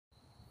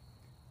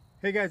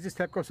Hey guys, this is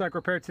Kawasaki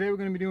Repair. Today we're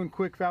going to be doing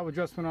quick valve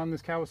adjustment on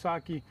this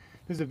Kawasaki.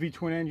 This is a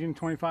V-twin engine,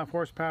 25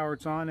 horsepower.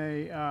 It's on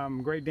a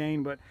Great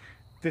Dane, but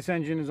this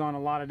engine is on a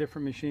lot of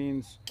different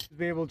machines. To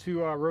be able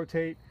to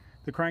rotate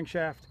the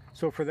crankshaft.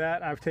 So for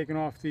that, I've taken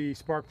off the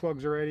spark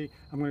plugs already.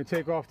 I'm going to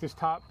take off this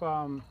top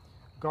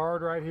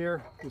guard right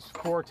here. This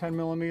 10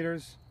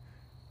 millimeters.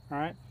 All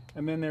right,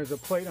 and then there's a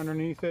plate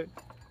underneath it,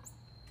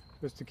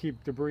 just to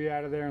keep debris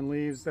out of there and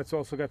leaves. That's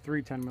also got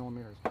 10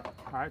 millimeters. All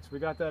right, so we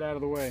got that out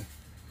of the way.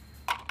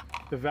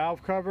 The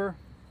valve cover,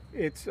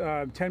 it's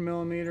 10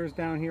 millimeters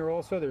down here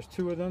also. There's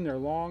two of them, they're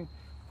long.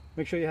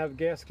 Make sure you have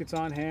gaskets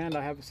on hand.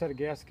 I have a set of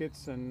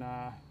gaskets, and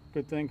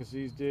good thing because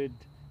these did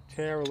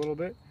tear a little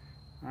bit.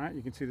 All right,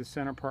 you can see the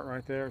center part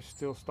right there is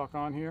still stuck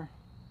on here.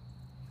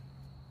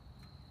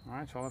 All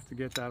right, so I'll have to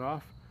get that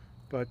off.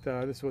 But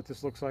this is what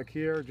this looks like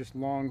here, just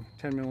long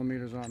 10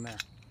 millimeters on there.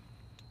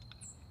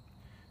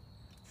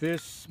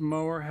 This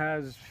mower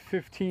has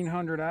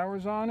 1,500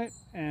 hours on it,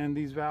 and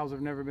these valves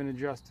have never been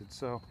adjusted.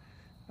 So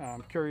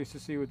I'm curious to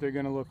see what they're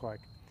going to look like.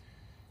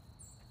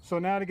 So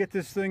now to get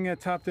this thing at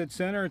top dead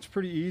center, it's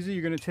pretty easy.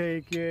 You're going to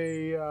take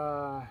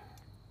a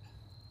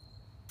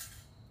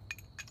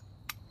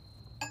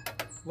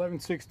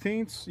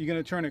 11/16. You're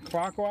going to turn it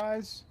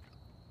clockwise.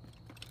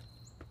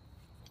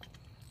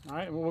 All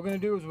right, and what we're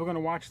going to do is we're going to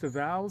watch the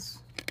valves.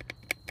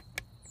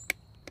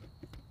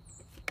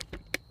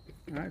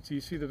 All right, so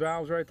you see the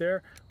valves right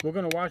there. We're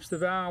going to watch the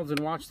valves and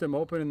watch them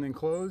open and then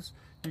close.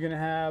 You're going to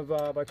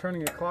have, by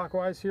turning it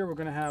clockwise here, we're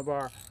going to have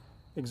our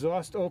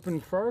exhaust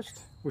open first,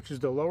 which is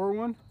the lower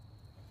one.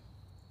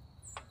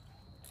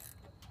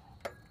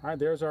 All right,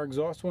 there's our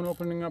exhaust one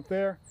opening up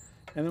there.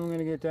 And then we're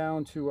going to get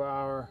down to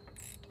our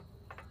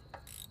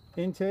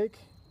intake.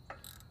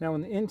 Now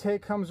when the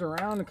intake comes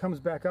around and comes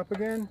back up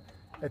again,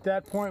 at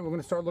that point we're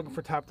going to start looking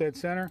for top dead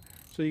center.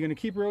 So you're going to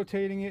keep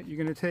rotating it.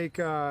 You're going to take,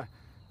 I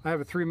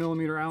have a 3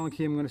 millimeter Allen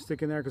key I'm going to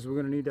stick in there because we're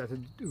going to need that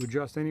to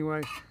adjust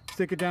anyway.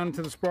 Stick it down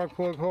into the spark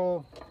plug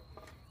hole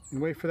and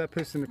wait for that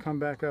piston to come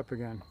back up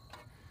again.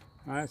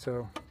 All right,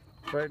 so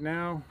right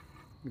now,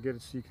 let me get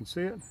it so you can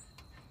see it.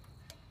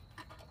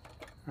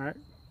 All right,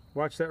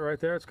 watch that right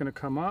there. It's going to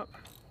come up.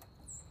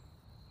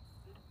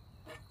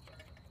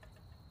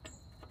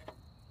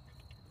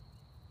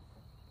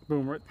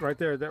 Boom, right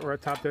there, we're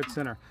at top dead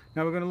center.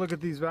 Now we're going to look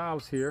at these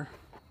valves here.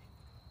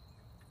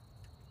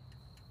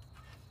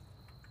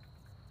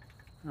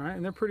 All right,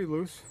 and they're pretty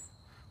loose.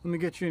 Let me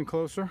get you in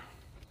closer.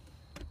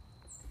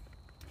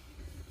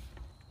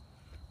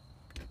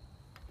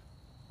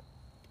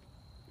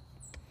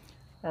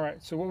 All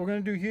right, so what we're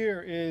going to do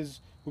here is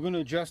we're going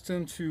to adjust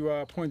them to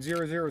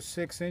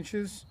 0.006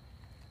 inches.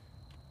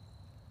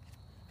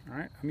 All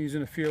right, I'm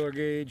using a feeler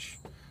gauge,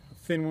 a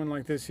thin one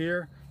like this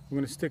here. We're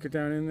going to stick it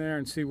down in there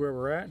and see where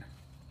we're at.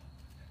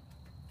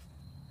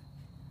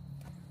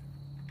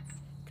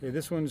 Okay,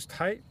 this one's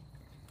tight.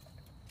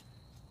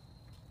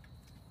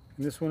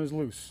 And this one is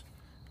loose.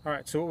 All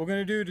right, so what we're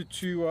going to do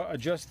to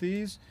adjust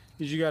these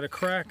is you got to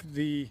crack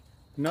the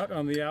nut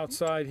on the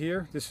outside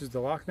here. This is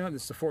the lock nut.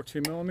 This is the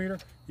 14 millimeter.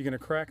 You're going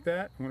to crack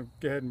that. I'm going to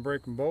go ahead and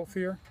break them both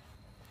here.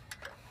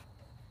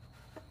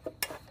 All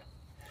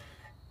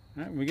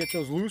right, when we get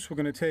those loose, we're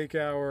going to take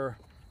our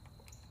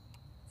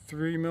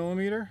 3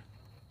 millimeter.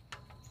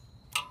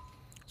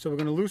 So we're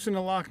going to loosen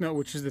the lock nut,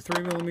 which is the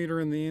 3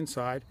 millimeter in the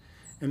inside,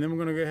 and then we're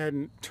going to go ahead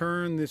and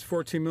turn this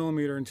 14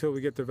 millimeter until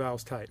we get the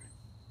valves tight.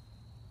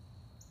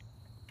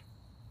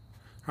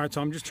 All right,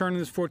 so I'm just turning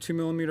this 14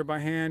 millimeter by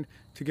hand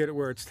to get it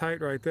where it's tight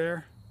right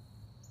there.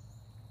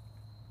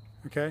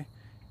 Okay,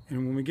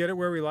 and when we get it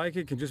where we like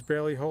it, can just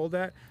barely hold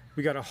that.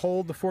 We got to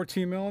hold the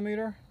 14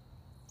 millimeter.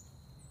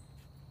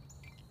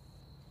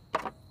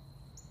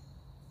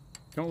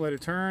 Don't let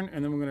it turn,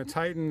 and then we're going to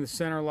tighten the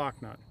center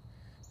lock nut.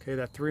 Okay,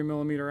 that 3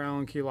 millimeter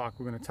Allen key lock.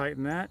 We're going to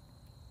tighten that.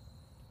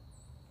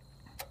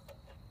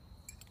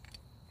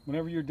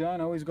 Whenever you're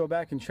done, always go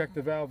back and check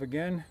the valve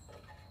again.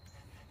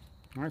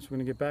 All right, so we're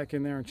going to get back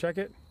in there and check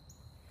it.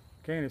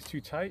 Okay, and it's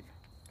too tight.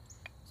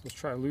 So let's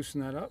try to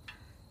loosen that up.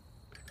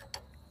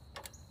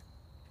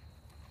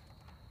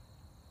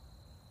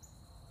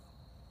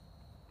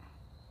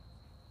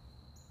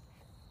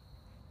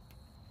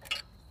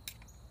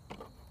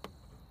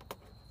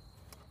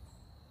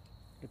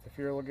 Get the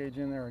feeler gauge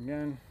in there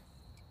again.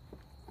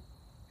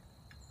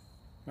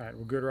 All right,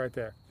 we're good right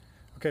there.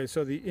 Okay,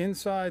 so the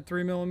inside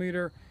 3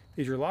 millimeter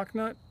is your lock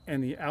nut,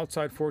 and the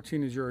outside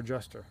 14 is your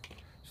adjuster.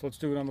 So let's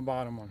do it on the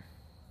bottom one.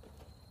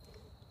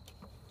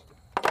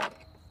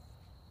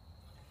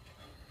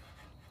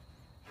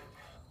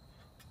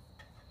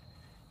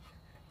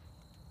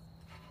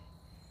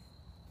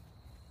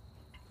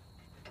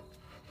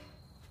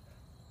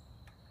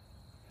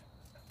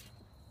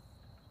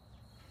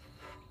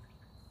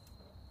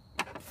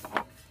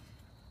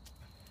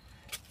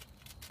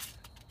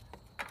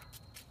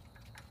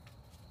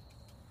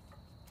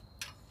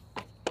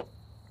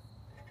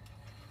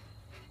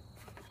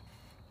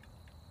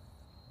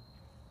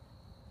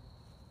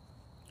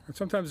 And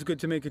sometimes it's good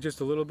to make it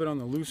just a little bit on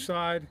the loose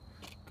side,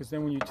 because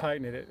then when you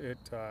tighten it, it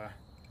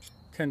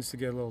tends to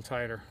get a little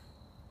tighter.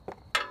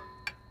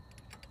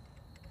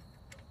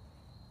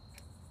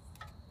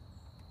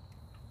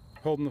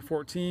 holding the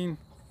 14,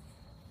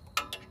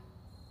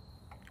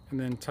 and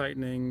then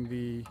tightening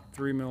the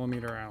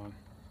 3mm Allen.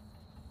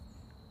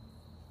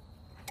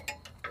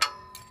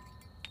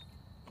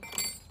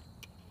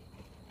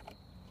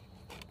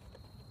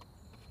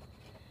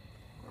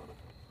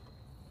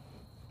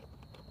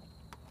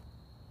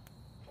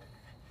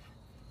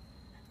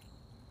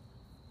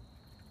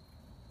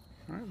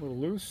 All right, a little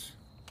loose.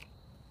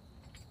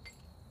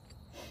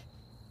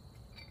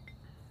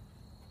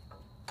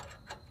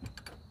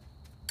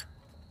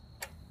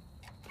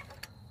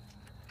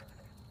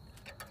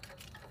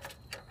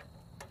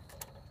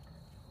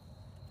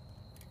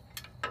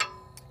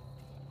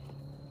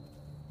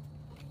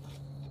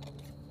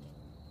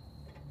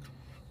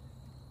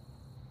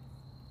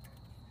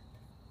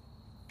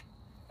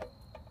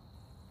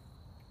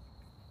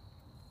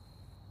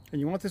 And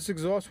you want this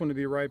exhaust one to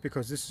be right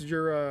because this is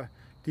your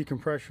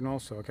decompression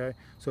also, okay?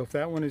 So if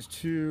that one is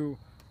too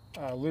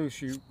loose,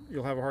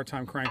 you'll have a hard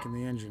time cranking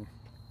the engine.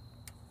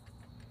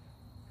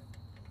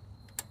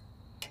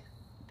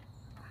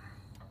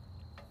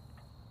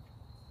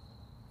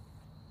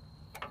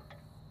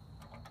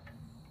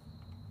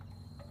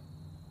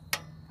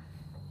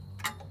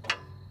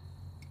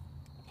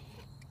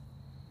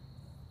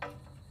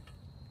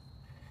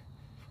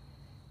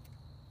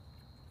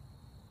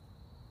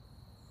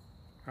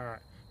 All right,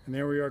 and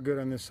there we are good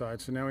on this side.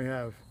 So now we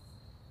have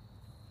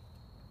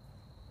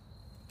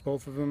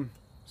both of them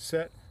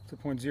set to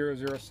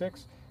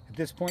 0.006. At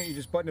this point, you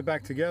just button it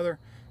back together,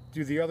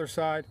 do the other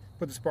side,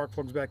 put the spark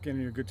plugs back in,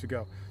 and you're good to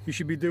go. You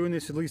should be doing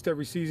this at least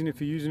every season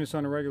if you're using this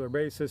on a regular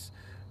basis.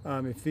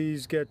 If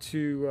these get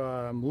too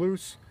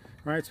loose,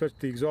 right, especially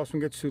the exhaust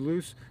one gets too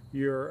loose,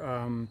 your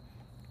auto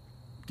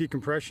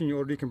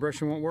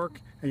decompression won't work,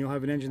 and you'll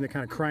have an engine that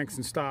kind of cranks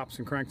and stops,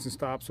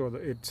 or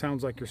it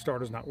sounds like your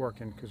starter's not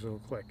working because it'll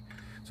click.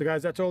 So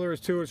guys, that's all there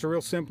is to it. It's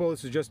real simple.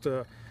 This is just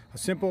a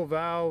simple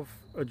valve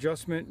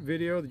adjustment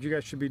video that you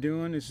guys should be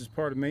doing. This is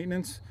part of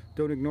maintenance.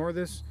 Don't ignore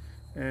this.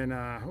 And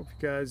I hope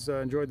you guys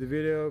enjoyed the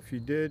video. If you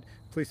did,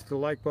 please hit the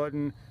like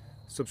button,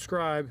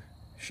 subscribe,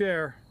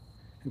 share.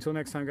 Until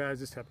next time, guys,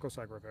 this is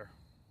Kawasaki Repair.